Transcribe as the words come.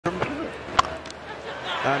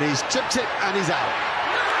And he's chipped it and he's out.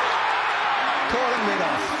 Calling mid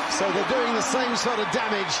off. So they're doing the same sort of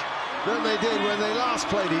damage that they did when they last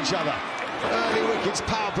played each other. Early wickets,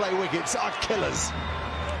 power play wickets are killers.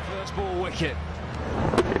 First ball wicket.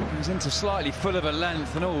 He's into slightly full of a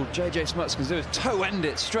length, and all JJ Smuts can do is toe end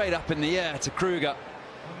it straight up in the air to Kruger.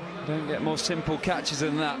 Don't get more simple catches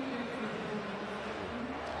than that.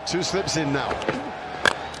 2 slips in now.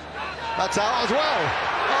 That's out as well.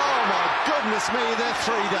 Oh my goodness me, they're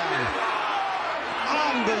 3 down.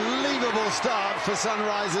 Unbelievable start for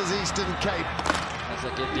Sunrisers Eastern Cape. As they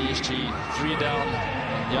get DSG 3 down,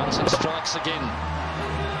 Jansen strikes again.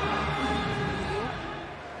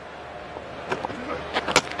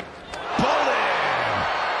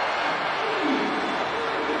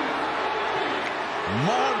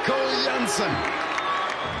 Jansen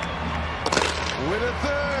with a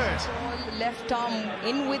third. Left arm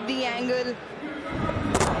in with the angle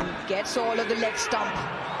and gets all of the leg stump.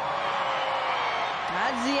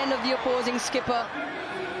 That's the end of the opposing skipper.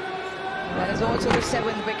 That is also the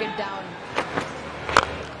 7th wicket down.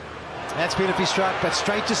 That's beautifully struck, but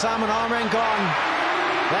straight to Simon Armour and gone.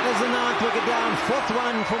 That is the 9th wicket down, 4th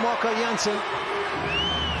one for Marco Jansen.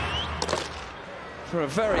 For a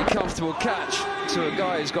very comfortable catch to a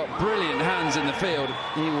guy who's got brilliant hands in the field,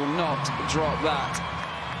 he will not drop that.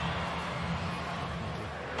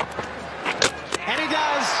 And he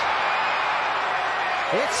does.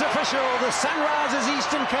 It's official. The Sunrisers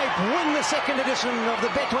Eastern Cape win the 2nd edition of the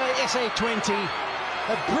Betway SA20.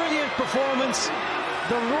 A brilliant performance.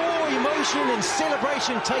 The raw emotion and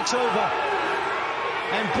celebration takes over.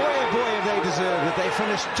 And boy, oh boy, have they deserved it. They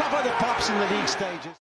finished top of the pops in the league stages.